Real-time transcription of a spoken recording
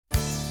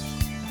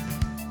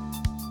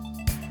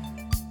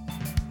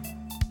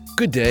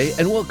Good day,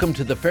 and welcome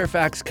to the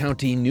Fairfax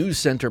County News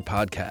Center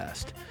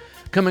podcast.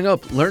 Coming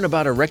up, learn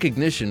about a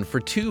recognition for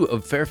two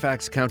of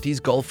Fairfax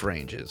County's golf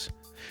ranges,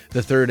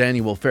 the third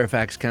annual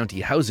Fairfax County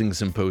Housing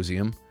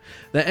Symposium,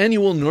 the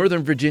annual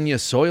Northern Virginia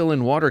Soil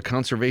and Water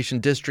Conservation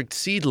District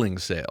Seedling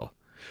Sale,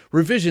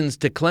 revisions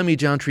to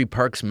Clemyjontri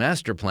Park's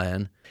master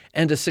plan,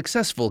 and a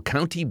successful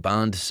county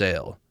bond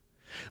sale.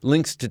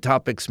 Links to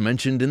topics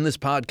mentioned in this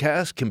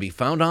podcast can be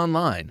found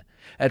online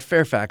at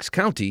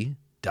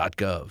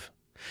fairfaxcounty.gov.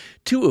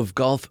 Two of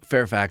Golf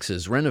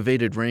Fairfax's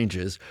renovated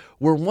ranges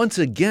were once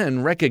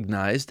again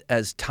recognized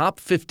as top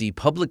 50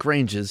 public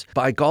ranges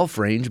by Golf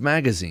Range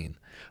magazine,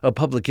 a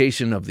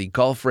publication of the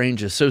Golf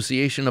Range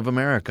Association of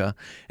America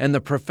and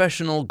the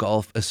Professional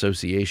Golf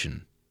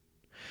Association.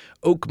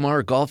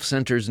 Oakmar Golf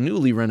Center's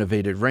newly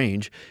renovated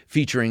range,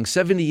 featuring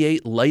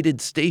 78 lighted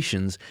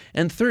stations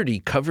and 30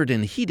 covered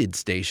and heated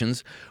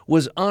stations,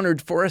 was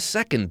honored for a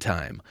second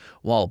time,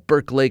 while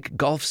Burke Lake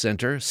Golf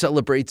Center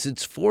celebrates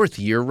its fourth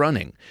year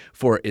running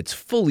for its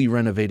fully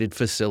renovated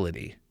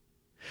facility.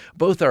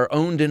 Both are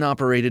owned and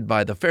operated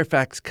by the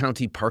Fairfax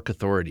County Park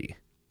Authority.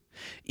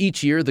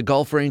 Each year, the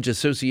Golf Range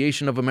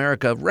Association of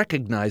America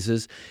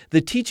recognizes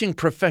the teaching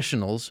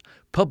professionals,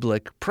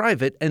 public,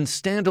 private, and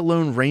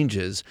standalone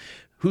ranges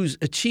whose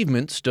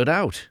achievement stood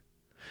out.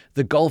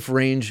 The Golf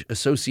Range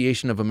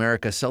Association of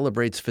America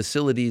celebrates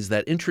facilities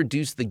that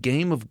introduce the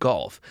game of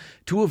golf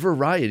to a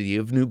variety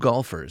of new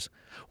golfers,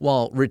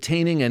 while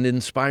retaining and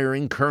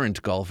inspiring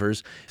current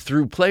golfers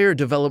through player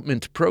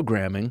development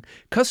programming,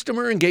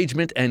 customer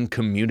engagement, and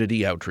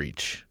community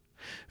outreach.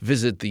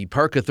 Visit the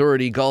Park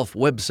Authority Golf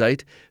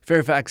website,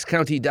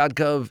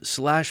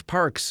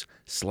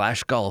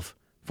 fairfaxcounty.gov/parks/golf,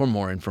 for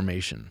more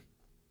information.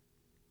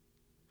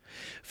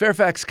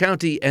 Fairfax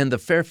County and the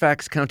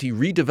Fairfax County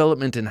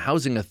Redevelopment and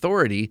Housing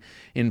Authority,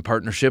 in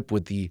partnership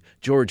with the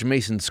George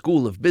Mason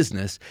School of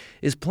Business,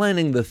 is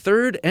planning the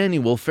third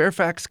annual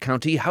Fairfax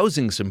County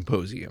Housing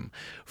Symposium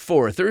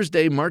for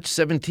Thursday, March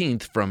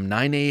 17th from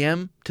 9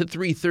 a.m. to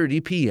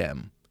 3:30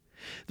 p.m.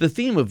 The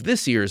theme of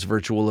this year's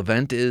virtual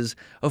event is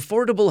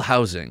Affordable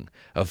Housing,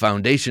 a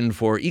Foundation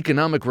for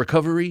Economic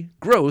Recovery,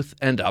 Growth,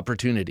 and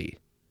Opportunity.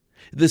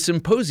 The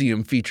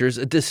symposium features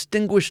a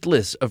distinguished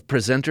list of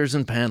presenters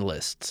and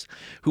panelists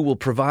who will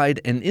provide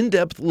an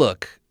in-depth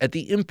look at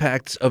the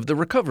impacts of the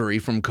recovery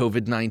from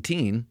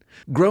COVID-19,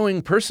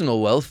 growing personal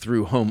wealth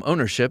through home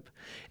ownership,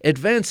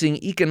 advancing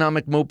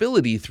economic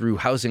mobility through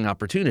housing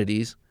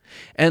opportunities,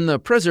 and the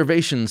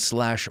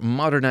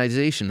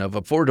preservation/modernization of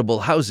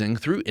affordable housing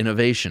through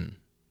innovation.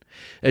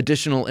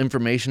 Additional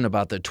information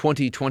about the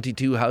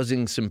 2022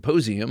 Housing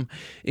Symposium,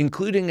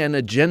 including an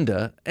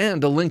agenda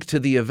and a link to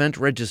the event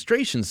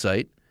registration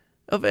site,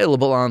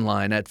 available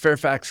online at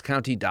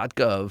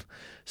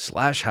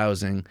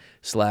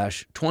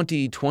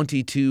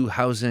fairfaxcounty.gov/housing/2022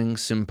 Housing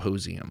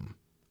Symposium.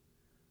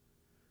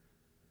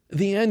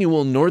 The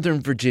annual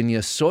Northern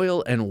Virginia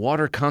Soil and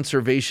Water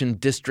Conservation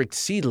District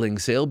Seedling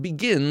Sale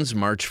begins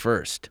March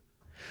 1st.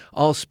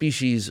 All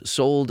species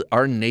sold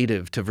are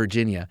native to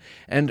Virginia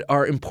and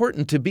are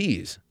important to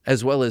bees,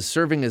 as well as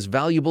serving as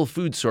valuable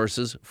food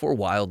sources for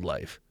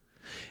wildlife.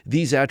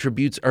 These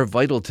attributes are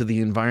vital to the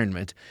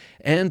environment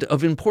and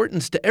of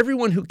importance to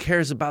everyone who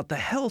cares about the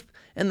health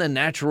and the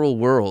natural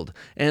world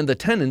and the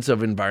tenets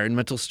of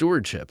environmental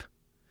stewardship.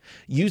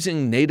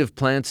 Using native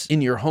plants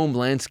in your home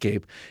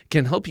landscape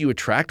can help you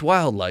attract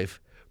wildlife,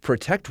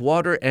 protect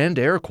water and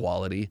air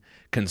quality,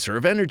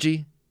 conserve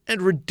energy,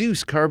 and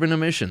reduce carbon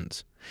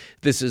emissions.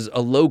 This is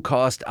a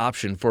low-cost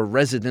option for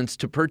residents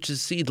to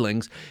purchase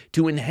seedlings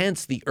to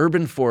enhance the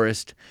urban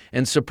forest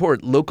and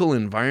support local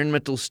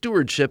environmental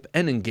stewardship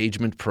and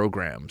engagement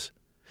programs.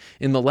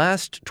 In the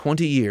last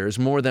 20 years,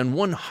 more than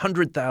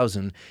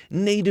 100,000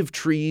 native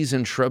trees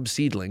and shrub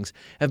seedlings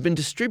have been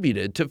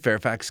distributed to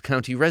Fairfax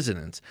County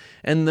residents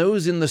and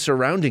those in the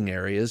surrounding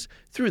areas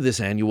through this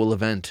annual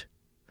event.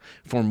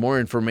 For more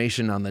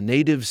information on the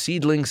native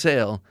seedling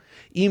sale,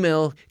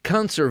 email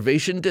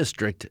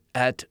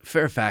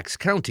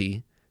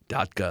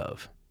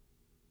conservationdistrict@fairfaxcounty.gov.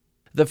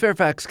 The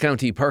Fairfax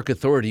County Park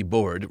Authority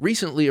Board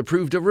recently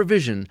approved a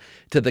revision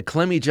to the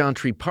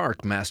Clemyjontri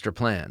Park Master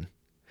Plan.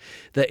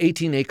 The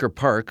 18-acre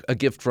park, a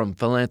gift from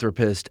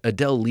philanthropist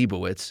Adele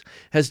Leibowitz,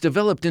 has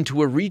developed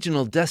into a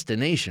regional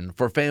destination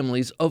for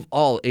families of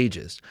all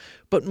ages,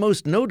 but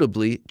most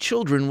notably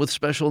children with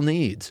special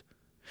needs.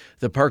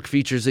 The park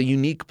features a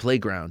unique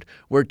playground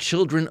where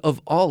children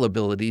of all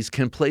abilities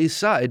can play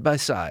side by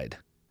side.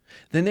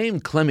 The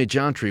name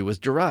Clemyjontri was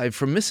derived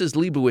from Mrs.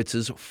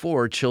 Leibowitz's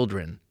 4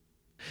 children.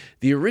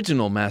 The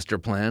original master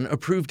plan,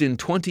 approved in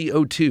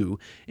 2002,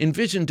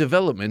 envisioned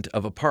development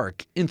of a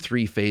park in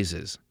 3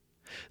 phases.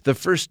 The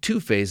first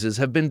 2 phases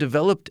have been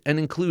developed and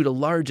include a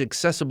large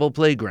accessible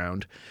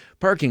playground,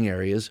 parking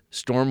areas,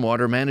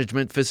 stormwater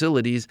management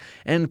facilities,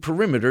 and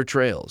perimeter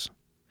trails.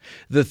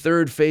 The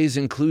third phase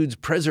includes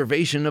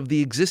preservation of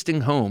the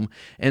existing home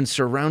and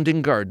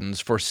surrounding gardens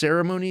for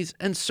ceremonies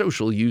and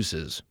social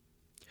uses.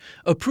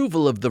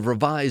 Approval of the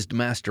revised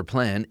master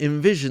plan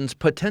envisions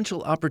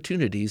potential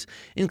opportunities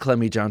in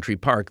Clemyjontri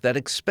Park that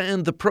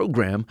expand the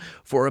program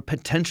for a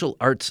potential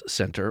arts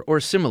center or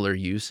similar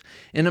use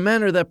in a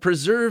manner that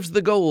preserves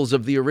the goals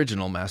of the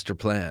original master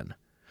plan.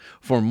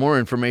 For more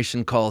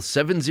information, call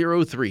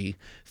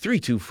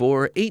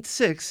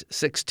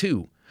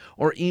 703-324-8662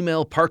 or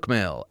email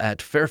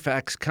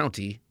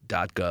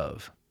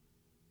parkmail@fairfaxcounty.gov.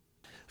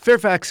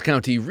 Fairfax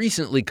County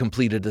recently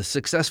completed a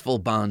successful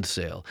bond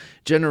sale,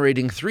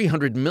 generating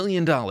 $300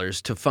 million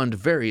to fund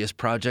various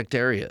project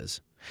areas.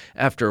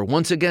 After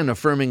once again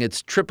affirming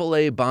its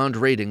AAA bond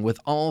rating with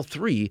all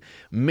three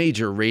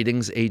major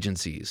ratings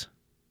agencies.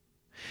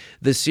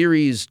 The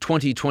Series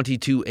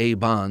 2022A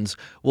bonds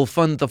will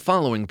fund the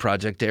following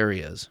project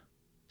areas: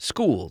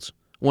 schools,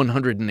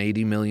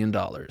 $180 million;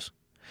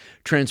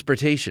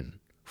 transportation,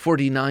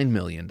 $49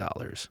 million;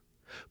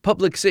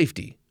 public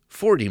safety,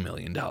 $40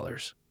 million;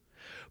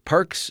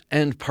 parks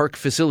and park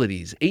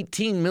facilities,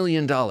 $18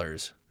 million;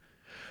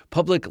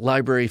 public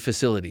library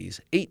facilities,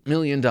 $8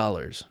 million;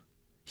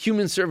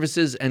 human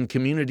services and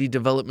community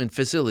development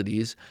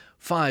facilities,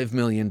 $5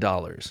 million.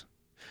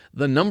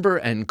 The number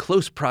and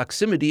close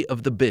proximity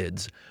of the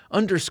bids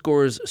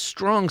underscores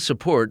strong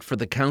support for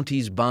the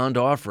county's bond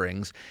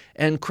offerings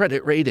and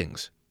credit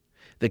ratings.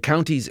 The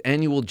county's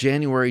annual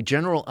January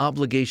general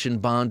obligation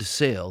bond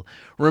sale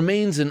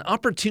remains an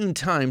opportune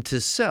time to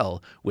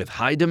sell with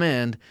high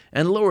demand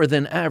and lower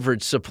than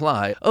average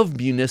supply of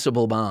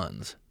municipal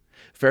bonds.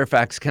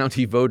 Fairfax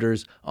County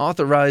voters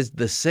authorized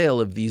the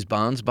sale of these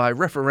bonds by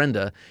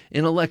referenda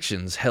in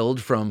elections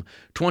held from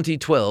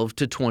 2012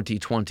 to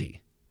 2020.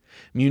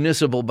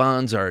 Municipal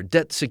bonds are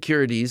debt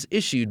securities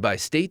issued by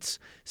states,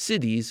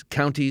 cities,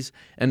 counties,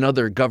 and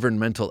other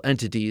governmental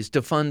entities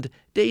to fund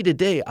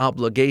day-to-day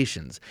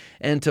obligations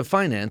and to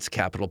finance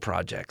capital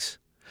projects.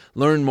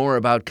 Learn more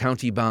about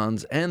county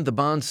bonds and the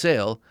bond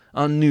sale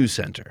on News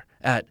Center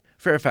at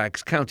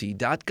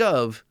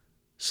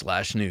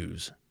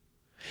fairfaxcounty.gov/news.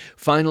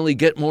 Finally,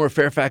 get more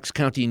Fairfax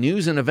County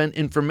news and event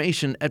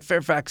information at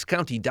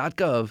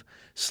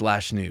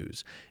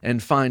fairfaxcounty.gov/news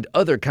and find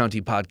other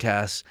county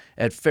podcasts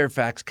at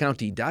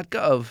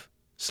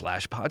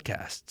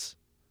fairfaxcounty.gov/podcasts.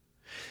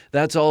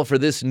 That's all for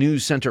this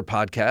News Center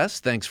podcast.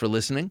 Thanks for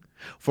listening.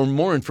 For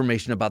more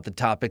information about the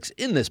topics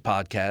in this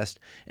podcast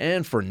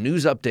and for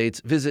news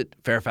updates,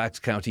 visit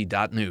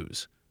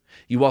fairfaxcounty.news.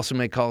 You also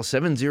may call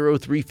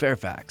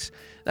 703-FAIRFAX.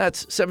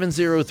 That's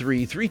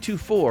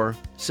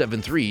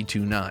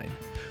 703-324-7329.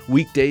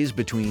 Weekdays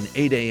between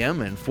 8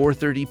 a.m. and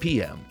 4:30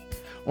 p.m.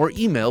 Or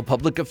email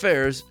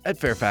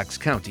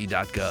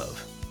publicaffairs@fairfaxcounty.gov.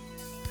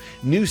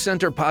 News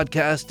Center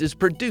Podcast is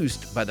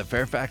produced by the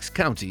Fairfax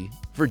County,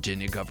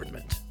 Virginia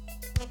government.